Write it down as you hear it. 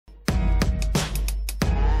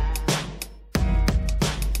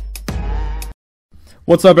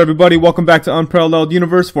What's up, everybody? Welcome back to Unparalleled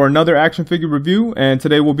Universe for another action figure review, and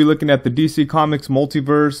today we'll be looking at the DC Comics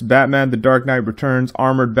Multiverse Batman The Dark Knight Returns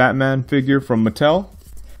Armored Batman figure from Mattel.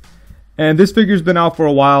 And this figure's been out for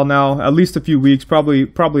a while now, at least a few weeks, probably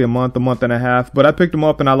a month and a half, but I picked him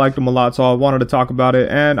up and I liked him a lot, so I wanted to talk about it,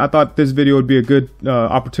 and I thought this video would be a good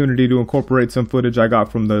opportunity to incorporate some footage I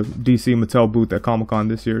got from the DC Mattel booth at Comic-Con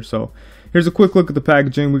this year. So here's a quick look at the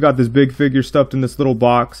packaging. We got this big figure stuffed in this little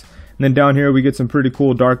box. And then down here we get some pretty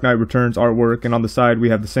cool Dark Knight Returns artwork, and on the side we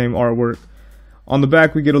have the same artwork. On the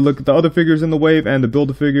back we get a look at the other figures in the wave and the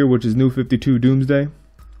Build-A-Figure, which is New 52 Doomsday.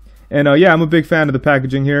 And yeah, I'm a big fan of the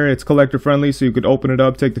packaging here. It's collector friendly, so you could open it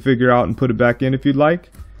up, take the figure out, and put it back in if you'd like.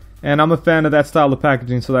 And I'm a fan of that style of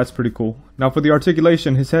packaging, so that's pretty cool. Now for the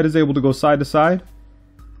articulation, his head is able to go side to side.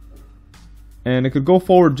 And it could go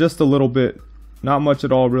forward just a little bit. Not much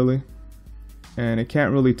at all, really. And it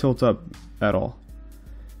can't really tilt up at all.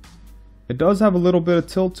 It does have a little bit of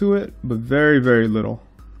tilt to it, but very, very little.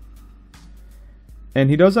 And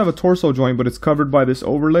he does have a torso joint, but it's covered by this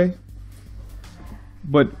overlay.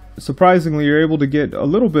 But surprisingly, you're able to get a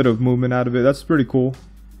little bit of movement out of it. That's pretty cool,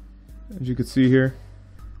 as you can see here.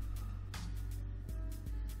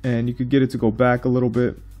 And you could get it to go back a little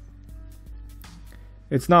bit.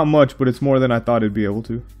 It's not much, but it's more than I thought it'd be able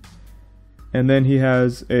to. And then he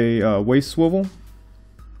has a waist swivel.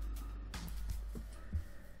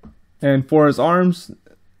 And for his arms,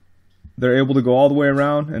 they're able to go all the way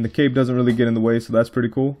around, and the cape doesn't really get in the way, so that's pretty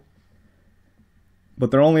cool. But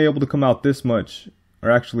they're only able to come out this much, or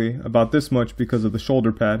actually about this much, because of the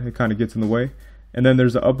shoulder pad. It kind of gets in the way. And then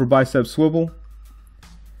there's the upper bicep swivel.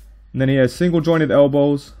 And then he has single jointed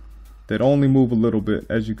elbows that only move a little bit,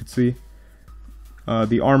 as you can see.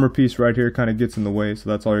 The armor piece right here kind of gets in the way, so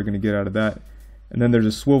that's all you're going to get out of that. And then there's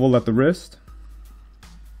a swivel at the wrist.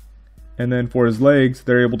 And then for his legs,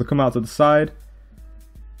 they're able to come out to the side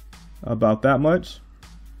about that much.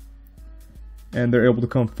 And they're able to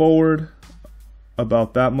come forward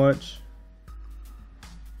about that much.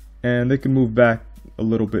 And they can move back a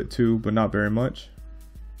little bit too, but not very much.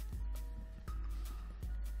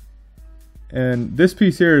 And this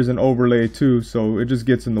piece here is an overlay too, so it just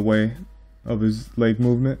gets in the way of his leg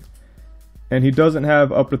movement. And he doesn't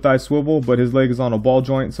have upper thigh swivel, but his leg is on a ball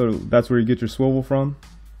joint, so that's where you get your swivel from.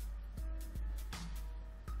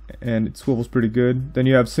 And it swivels pretty good. Then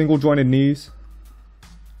you have single jointed knees.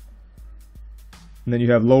 And then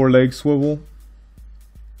you have lower leg swivel.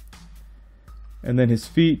 And then his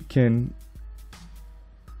feet can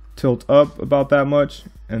tilt up about that much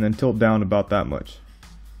and then tilt down about that much.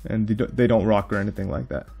 And they don't rock or anything like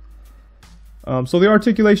that. So the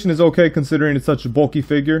articulation is okay considering it's such a bulky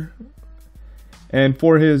figure. And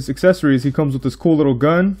for his accessories, he comes with this cool little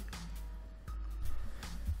gun.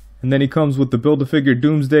 And then he comes with the Build-A-Figure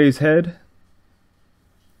Doomsday's head.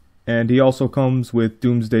 And he also comes with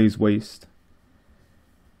Doomsday's waist.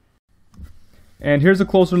 And here's a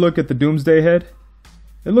closer look at the Doomsday head.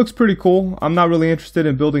 It looks pretty cool. I'm not really interested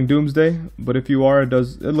in building Doomsday, but if you are, it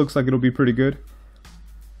looks like it'll be pretty good.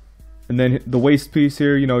 And then the waist piece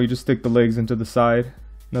here, you know, you just stick the legs into the side.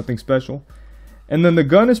 Nothing special. And then the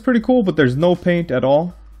gun is pretty cool, but there's no paint at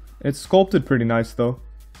all. It's sculpted pretty nice though.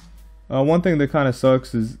 One thing that kind of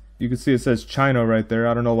sucks is you can see it says China right there.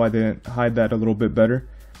 I don't know why they didn't hide that a little bit better.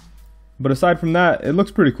 But aside from that, it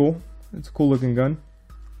looks pretty cool. It's a cool looking gun.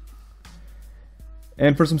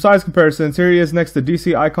 And for some size comparisons, here he is next to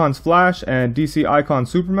DC Icon's Flash and DC Icon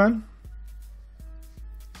Superman.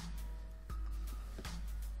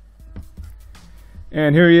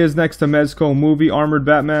 And here he is next to Mezco Movie Armored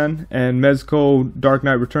Batman and Mezco Dark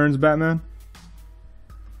Knight Returns Batman.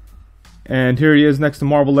 And here he is next to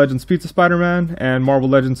Marvel Legends Pizza Spider-Man and Marvel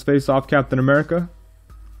Legends Face Off Captain America.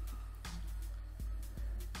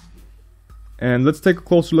 And let's take a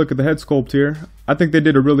closer look at the head sculpt here. I think they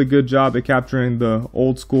did a really good job at capturing the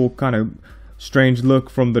old school kind of strange look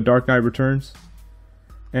from the Dark Knight Returns.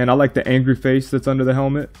 And I like the angry face that's under the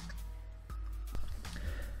helmet.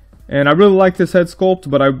 And I really like this head sculpt,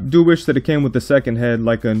 but I do wish that it came with the second head,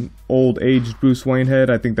 like an old aged Bruce Wayne head.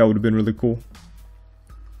 I think that would have been really cool.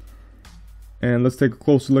 And let's take a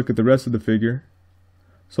closer look at the rest of the figure.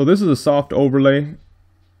 So this is a soft overlay.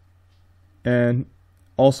 And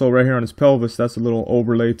also right here on his pelvis, that's a little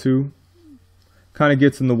overlay too. Kind of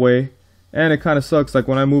gets in the way. And it kind of sucks, like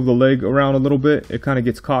when I move the leg around a little bit, it kind of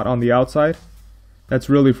gets caught on the outside. That's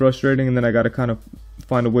really frustrating, and then I got to kind of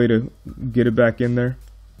find a way to get it back in there.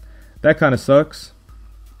 That kind of sucks.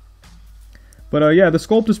 But yeah, the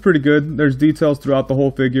sculpt is pretty good. There's details throughout the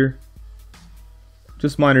whole figure.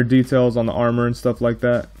 Just minor details on the armor and stuff like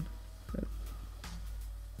that.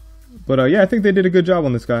 But yeah, I think they did a good job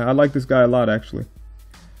on this guy. I like this guy a lot, actually.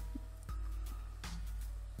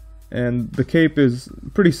 and the cape is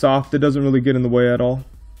pretty soft. It doesn't really get in the way at all,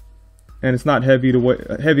 and it's not heavy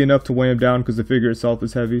enough to weigh him down because the figure itself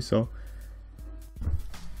is heavy. So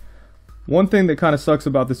one thing that kind of sucks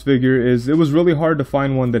about this figure is it was really hard to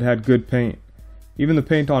find one that had good paint. Even the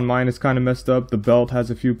paint on mine is kind of messed up. The belt has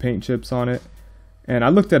a few paint chips on it, and I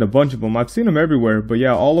looked at a bunch of them. I've seen them everywhere, but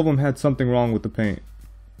yeah, all of them had something wrong with the paint.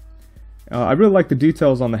 I really like the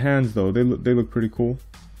details on the hands though. They look pretty cool.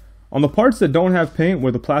 On the parts that don't have paint,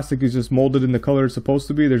 where the plastic is just molded in the color it's supposed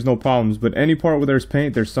to be, there's no problems. But any part where there's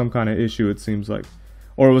paint, there's some kind of issue, it seems like.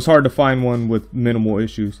 Or it was hard to find one with minimal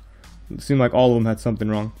issues. It seemed like all of them had something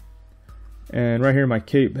wrong. And right here my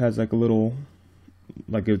cape has like a little,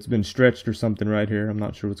 like it's been stretched or something right here. I'm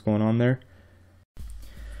not sure what's going on there.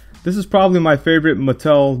 This is probably my favorite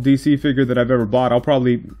Mattel DC figure that I've ever bought. I'll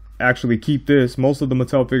probably actually keep this. Most of the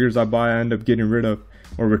Mattel figures I buy I end up getting rid of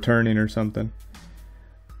or returning or something.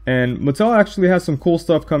 And Mattel actually has some cool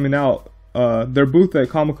stuff coming out. Their booth at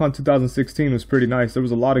Comic-Con 2016 was pretty nice. There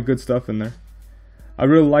was a lot of good stuff in there. I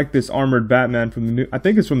really like this armored Batman from the new, I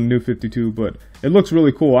think it's from the new 52, but it looks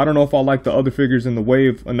really cool. I don't know if I'll like the other figures in the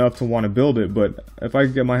wave enough to want to build it, but if I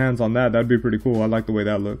could get my hands on that, that'd be pretty cool. I like the way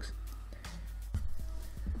that looks.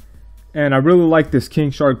 And I really like this King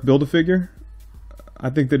Shark Build-A-Figure. I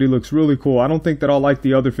think that he looks really cool. I don't think that I'll like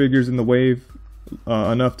the other figures in the wave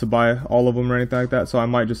enough to buy all of them or anything like that, so I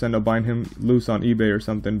might just end up buying him loose on eBay or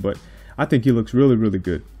something, but I think he looks really, really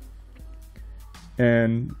good.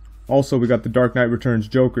 And also we got the Dark Knight Returns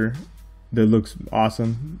Joker that looks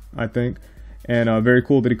awesome, I think, and very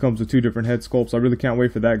cool that he comes with 2 different head sculpts. I really can't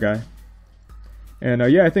wait for that guy. And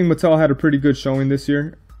yeah, I think Mattel had a pretty good showing this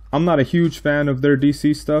year. I'm not a huge fan of their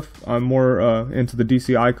DC stuff. I'm more into the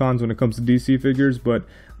DC icons when it comes to DC figures, but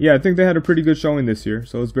yeah, I think they had a pretty good showing this year,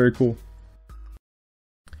 so it's very cool.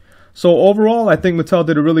 So overall, I think Mattel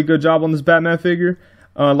did a really good job on this Batman figure.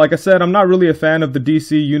 Like I said, I'm not really a fan of the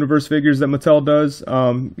DC Universe figures that Mattel does.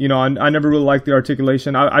 You know, I never really liked the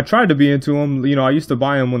articulation. I tried to be into them. You know, I used to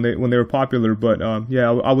buy them when they were popular, but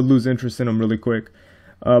yeah, I would lose interest in them really quick.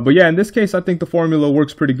 But yeah, in this case, I think the formula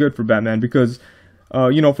works pretty good for Batman because,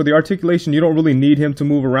 you know, for the articulation, you don't really need him to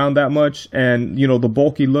move around that much, and you know, the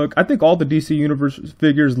bulky look. I think all the DC Universe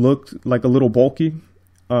figures look like a little bulky,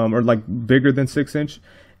 or like bigger than 6-inch.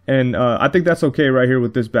 And I think that's okay right here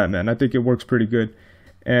with this Batman. I think it works pretty good.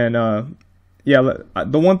 And yeah,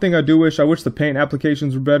 the one thing I wish the paint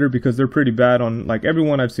applications were better because they're pretty bad on like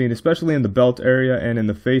everyone I've seen, especially in the belt area and in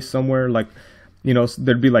the face somewhere. Like, you know,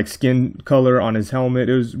 there'd be like skin color on his helmet.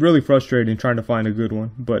 It was really frustrating trying to find a good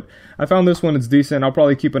one. But I found this one. It's decent. I'll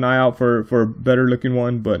probably keep an eye out for a better looking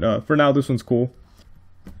one. But for now, this one's cool.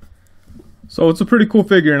 So it's a pretty cool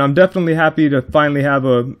figure, and I'm definitely happy to finally have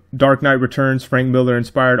a Dark Knight Returns Frank Miller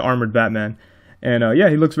inspired armored Batman. And yeah,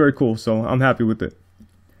 he looks very cool, so I'm happy with it.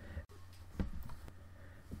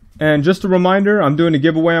 And just a reminder, I'm doing a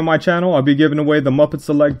giveaway on my channel. I'll be giving away the Muppets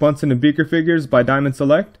Select Bunsen and Beaker figures by Diamond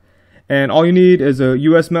Select. And all you need is a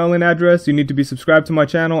US mailing address. You need to be subscribed to my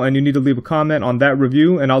channel, and you need to leave a comment on that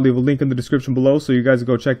review, and I'll leave a link in the description below so you guys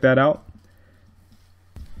go check that out.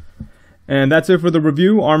 And that's it for the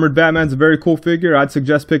review. Armored Batman's a very cool figure. I'd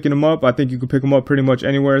suggest picking him up. I think you can pick him up pretty much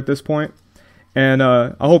anywhere at this point. And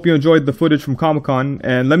I hope you enjoyed the footage from Comic-Con.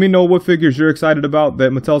 And let me know what figures you're excited about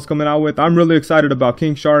that Mattel's coming out with. I'm really excited about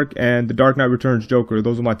King Shark and the Dark Knight Returns Joker.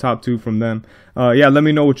 Those are my top 2 from them. Yeah, let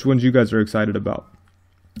me know which ones you guys are excited about.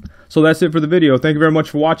 So that's it for the video. Thank you very much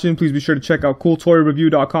for watching. Please be sure to check out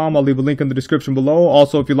CoolToyReview.com. I'll leave a link in the description below.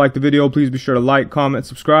 Also, if you liked the video, please be sure to like, comment,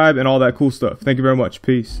 subscribe, and all that cool stuff. Thank you very much.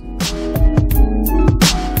 Peace.